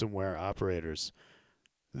ransomware operators.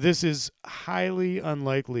 This is highly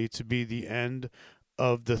unlikely to be the end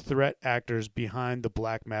of the threat actors behind the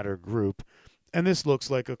Black Matter group, and this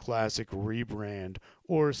looks like a classic rebrand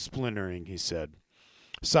or splintering, he said.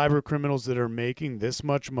 Cyber criminals that are making this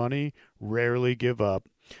much money rarely give up,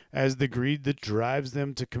 as the greed that drives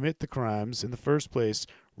them to commit the crimes in the first place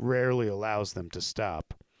rarely allows them to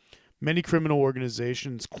stop. Many criminal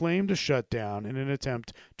organizations claim to shut down in an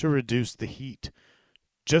attempt to reduce the heat,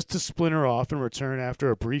 just to splinter off and return after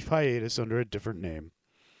a brief hiatus under a different name.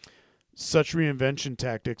 Such reinvention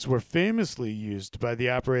tactics were famously used by the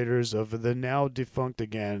operators of the now defunct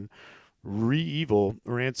again ReEvil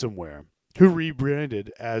ransomware, who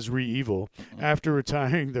rebranded as ReEvil after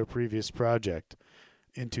retiring their previous project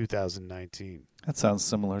in 2019. That sounds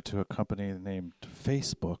similar to a company named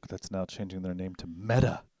Facebook that's now changing their name to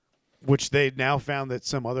Meta. Which they now found that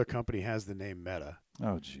some other company has the name Meta.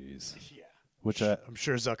 Oh, jeez. Yeah. Which I'm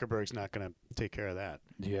sure Zuckerberg's not going to take care of that.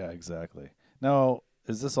 Yeah, exactly. Now,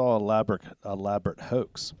 is this all elaborate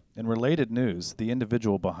hoax? In related news, the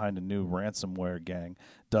individual behind a new ransomware gang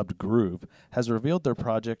dubbed Groove has revealed their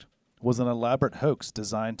project was an elaborate hoax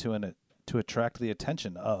designed to attract the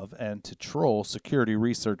attention of and to troll security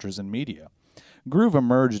researchers and media. Groove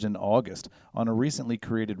emerged in August on a recently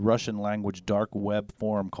created Russian-language dark web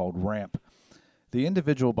forum called Ramp. The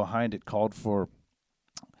individual behind it called for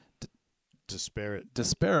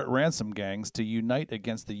disparate ransom gangs to unite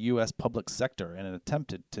against the U.S. public sector and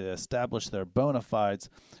attempted to establish their bona fides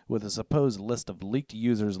with a supposed list of leaked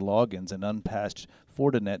users' logins and unpatched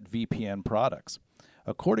Fortinet VPN products.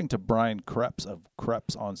 According to Brian Krebs of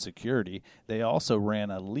Krebs on Security, they also ran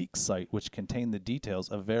a leak site which contained the details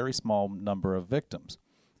of a very small number of victims.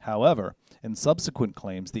 However, in subsequent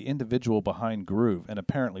claims, the individual behind Groove, an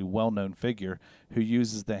apparently well-known figure who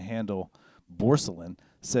uses the handle Borsalin,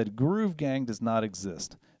 said Groove Gang does not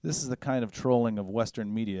exist. This is the kind of trolling of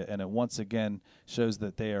Western media, and it once again shows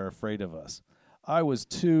that they are afraid of us. I was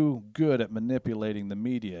too good at manipulating the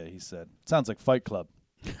media, he said. Sounds like Fight Club.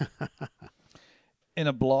 In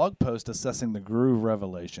a blog post assessing the Groove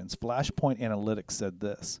revelations, Flashpoint Analytics said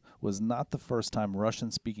this was not the first time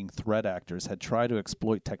Russian-speaking threat actors had tried to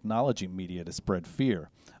exploit technology media to spread fear,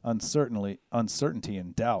 uncertainty,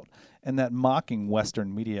 and doubt, and that mocking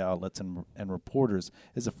Western media outlets and reporters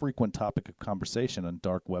is a frequent topic of conversation on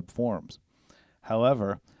dark web forums.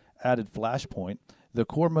 However, added Flashpoint, the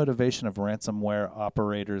core motivation of ransomware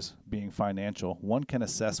operators being financial, one can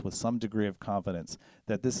assess with some degree of confidence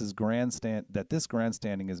that this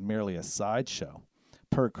grandstanding is merely a sideshow.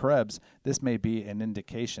 Per Krebs, this may be an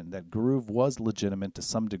indication that Groove was legitimate to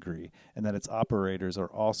some degree and that its operators are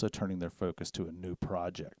also turning their focus to a new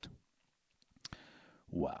project.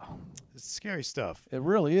 Wow. It's scary stuff. It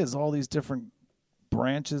really is. All these different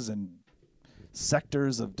branches and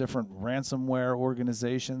sectors of different ransomware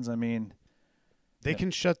organizations. I mean, they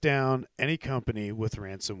can shut down any company with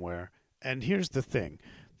ransomware. And here's the thing.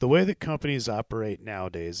 The way that companies operate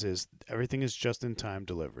nowadays is everything is just-in-time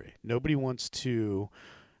delivery. Nobody wants to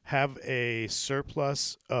have a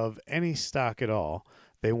surplus of any stock at all.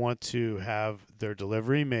 They want to have their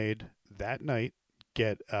delivery made that night,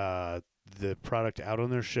 get the product out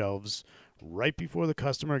on their shelves right before the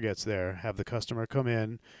customer gets there, have the customer come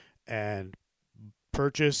in and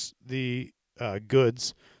purchase the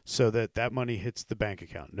goods so that money hits the bank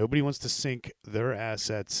account. Nobody wants to sink their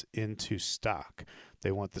assets into stock.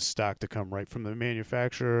 They want the stock to come right from the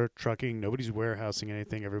manufacturer, trucking. Nobody's warehousing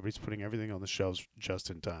anything. Everybody's putting everything on the shelves just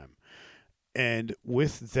in time. And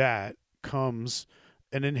with that comes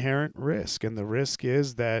an inherent risk. And the risk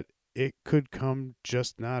is that it could come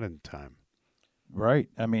just not in time. Right.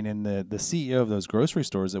 I mean, in the CEO of those grocery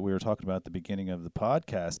stores that we were talking about at the beginning of the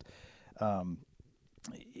podcast,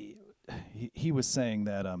 he was saying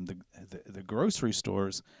that the grocery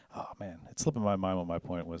stores. Oh man, it's slipping my mind what my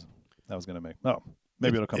point was. I was going to make. Oh,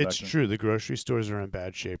 maybe it'll come back. It's to me. true. The grocery stores are in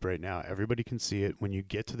bad shape right now. Everybody can see it. When you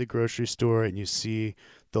get to the grocery store and you see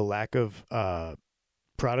the lack of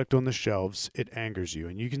product on the shelves, it angers you.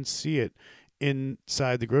 And you can see it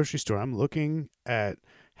inside the grocery store. I'm looking at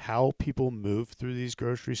how people move through these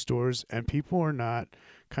grocery stores, and people are not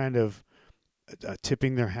kind of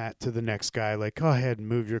tipping their hat to the next guy like, go ahead and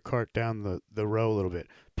move your cart down the row a little bit.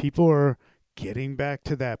 People are getting back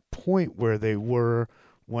to that point where they were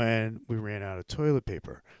when we ran out of toilet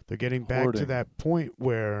paper. They're getting back Hoarding. to that point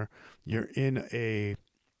where you're in a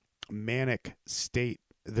manic state.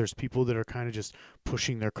 There's people that are kind of just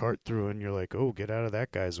pushing their cart through, and you're like, oh, get out of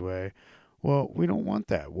that guy's way. Well, we don't want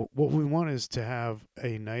that. What we want is to have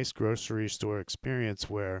a nice grocery store experience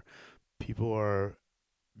where people are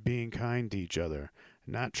being kind to each other,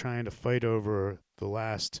 not trying to fight over the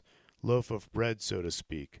last loaf of bread, so to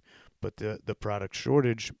speak. But the product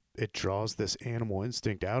shortage, it draws this animal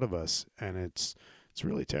instinct out of us, and it's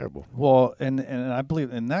really terrible. Well, and I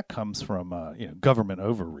believe, and that comes from government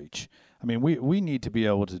overreach. I mean, we need to be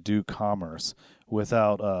able to do commerce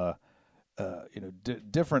without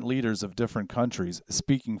different leaders of different countries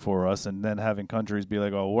speaking for us, and then having countries be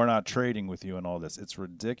like, "Oh, we're not trading with you," and all this. It's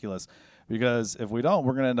ridiculous, because if we don't,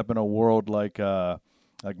 we're going to end up in a world like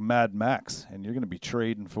Mad Max, and you're going to be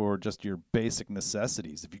trading for just your basic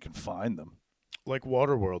necessities if you can find them. Like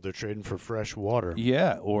Waterworld, they're trading for fresh water.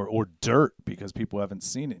 Yeah, or dirt, because people haven't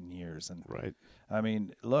seen it in years. And Right. I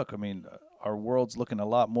mean, look, our world's looking a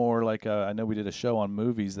lot more like I know we did a show on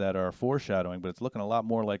movies that are foreshadowing, but it's looking a lot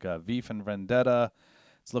more like V for Vendetta.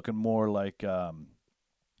 It's looking more like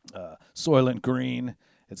Soylent Green.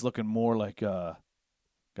 It's looking more like God,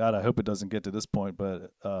 I hope it doesn't get to this point,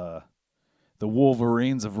 but the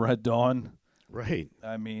Wolverines of Red Dawn. Right.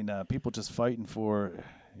 I mean, people just fighting for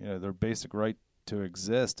their basic right to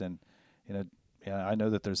exist, and I know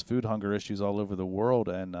that there's food hunger issues all over the world,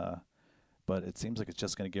 and but it seems like it's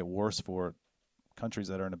just going to get worse for countries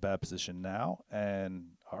that are in a bad position now, and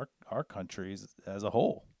our countries as a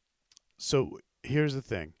whole. So here's the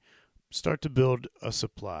thing. Start to build a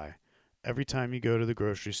supply. Every time you go to the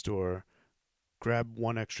grocery store, grab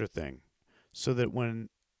one extra thing, so that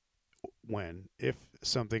if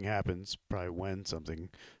something happens, probably when something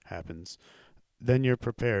happens, then you're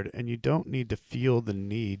prepared, and you don't need to feel the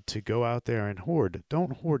need to go out there and hoard.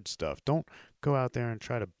 Don't hoard stuff. Don't go out there and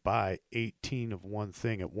try to buy 18 of one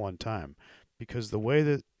thing at one time, because the way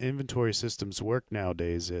that inventory systems work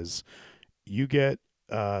nowadays is you get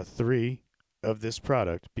 3 of this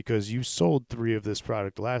product because you sold 3 of this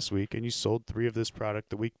product last week, and you sold 3 of this product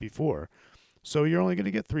the week before. So you're only going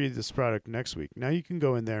to get 3 of this product next week. Now you can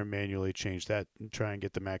go in there and manually change that and try and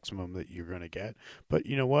get the maximum that you're going to get. But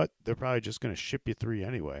you know what? They're probably just going to ship you 3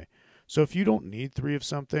 anyway. So if you don't need 3 of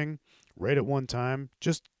something right at one time,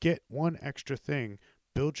 just get one extra thing.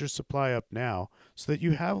 Build your supply up now so that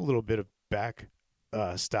you have a little bit of back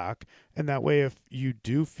stock. And that way, if you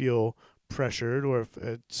do feel pressured or if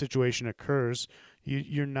a situation occurs,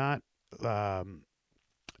 you're not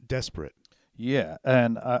desperate. Yeah,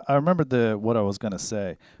 and I remember what I was going to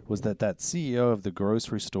say was that CEO of the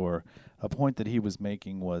grocery store, a point that he was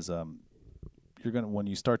making was when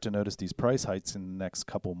you start to notice these price hikes in the next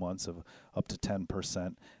couple months of up to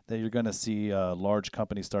 10%, that you're going to see large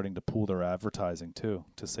companies starting to pool their advertising too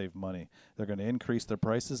to save money. They're going to increase their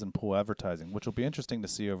prices and pool advertising, which will be interesting to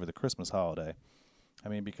see over the Christmas holiday. I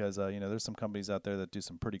mean, because there's some companies out there that do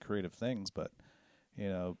some pretty creative things, but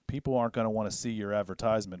people aren't going to want to see your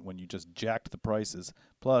advertisement when you just jacked the prices.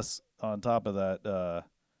 Plus, on top of that,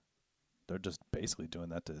 they're just basically doing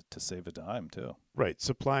that to save a dime too. Right.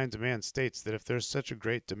 Supply and demand states that if there's such a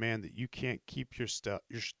great demand that you can't keep your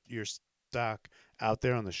stock out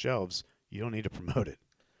there on the shelves, you don't need to promote it.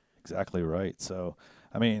 Exactly right. So,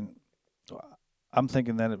 I mean, I'm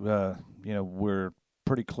thinking that we're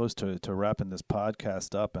pretty close to wrapping this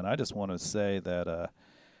podcast up, and I just want to say that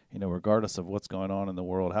regardless of what's going on in the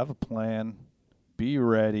world, have a plan, be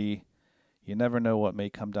ready. You never know what may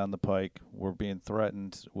come down the pike. We're being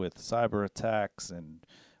threatened with cyber attacks and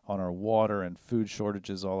on our water and food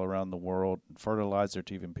shortages all around the world, fertilizer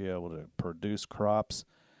to even be able to produce crops.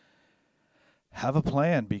 Have a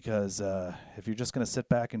plan, because if you're just going to sit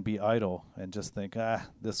back and be idle and just think,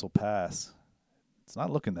 this will pass, it's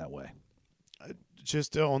not looking that way.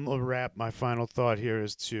 Just on the wrap, my final thought here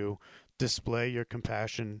is to display your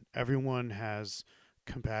compassion. Everyone has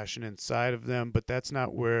compassion inside of them, but that's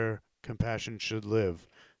not where compassion should live.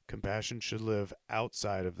 Compassion should live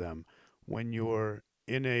outside of them. When you're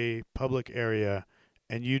in a public area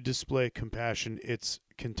and you display compassion, it's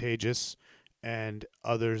contagious, and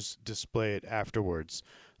others display it afterwards.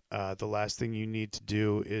 The last thing you need to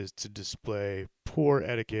do is to display poor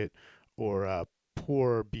etiquette or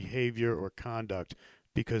poor behavior or conduct,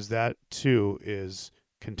 because that too is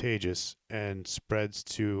contagious and spreads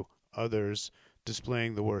to others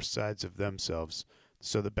displaying the worst sides of themselves.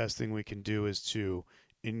 So the best thing we can do is to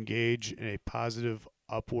engage in a positive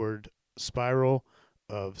upward spiral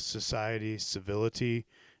of society civility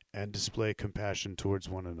and display compassion towards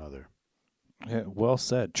one another. Yeah, well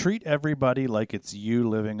said. Treat everybody like it's you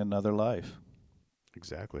living another life.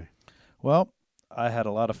 Exactly. Well, I had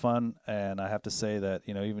a lot of fun, and I have to say that,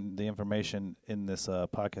 even the information in this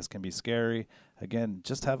podcast can be scary. Again,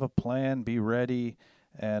 just have a plan, be ready,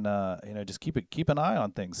 and just keep an eye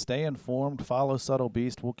on things. Stay informed. Follow Subtle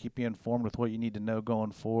Beast. We'll keep you informed with what you need to know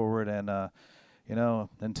going forward. And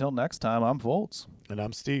until next time, I'm Volts, And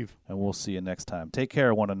I'm Steve. and we'll see you next time. Take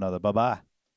care of one another. Bye bye.